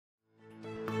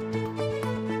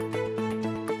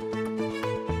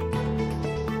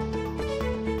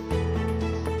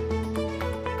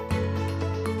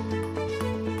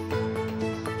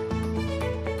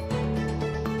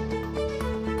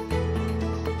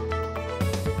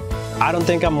I don't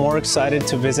think I'm more excited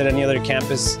to visit any other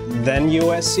campus than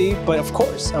USC, but of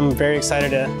course, I'm very excited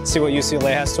to see what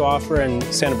UCLA has to offer and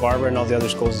Santa Barbara and all the other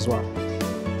schools as well.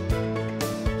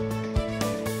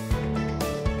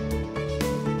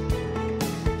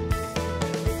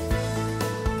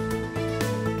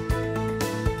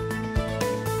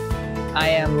 I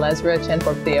am Lesra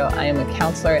Chen-Portillo. I am a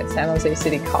counselor at San Jose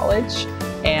City College,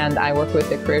 and I work with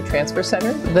the Career Transfer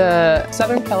Center. The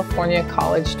Southern California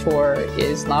College Tour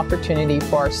is an opportunity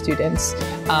for our students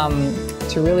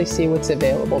to really see what's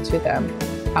available to them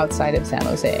outside of San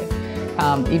Jose,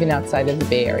 even outside of the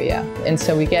Bay Area. And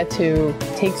so we get to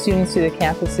take students to the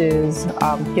campuses,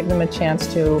 give them a chance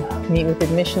to meet with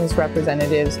admissions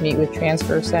representatives, meet with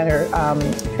transfer center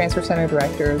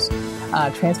directors,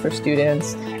 transfer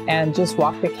students, and just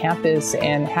walk the campus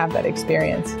and have that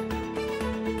experience.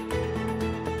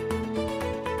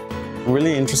 I'm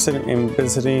really interested in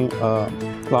visiting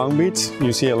Long Beach,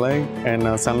 UCLA,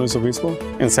 and San Luis Obispo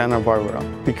in Santa Barbara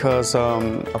because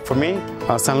for me,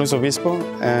 San Luis Obispo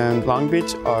and Long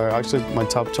Beach are actually my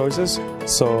top choices.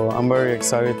 So I'm very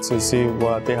excited to see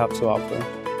what they have to offer.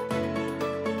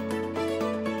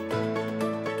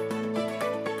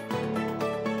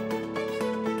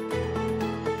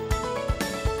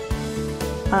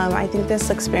 I think this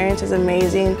experience is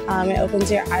amazing. It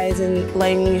opens your eyes and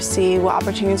letting you see what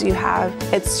opportunities you have.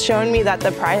 It's shown me that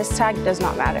the price tag does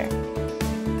not matter.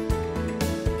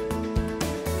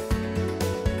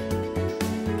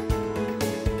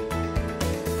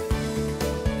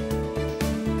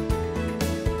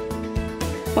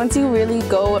 Once you really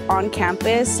go on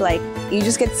campus, you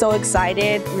just get so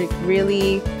excited,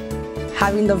 really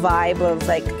having the vibe of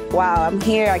wow, I'm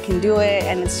here, I can do it,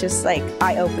 and it's just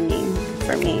eye-opening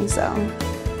for me, so.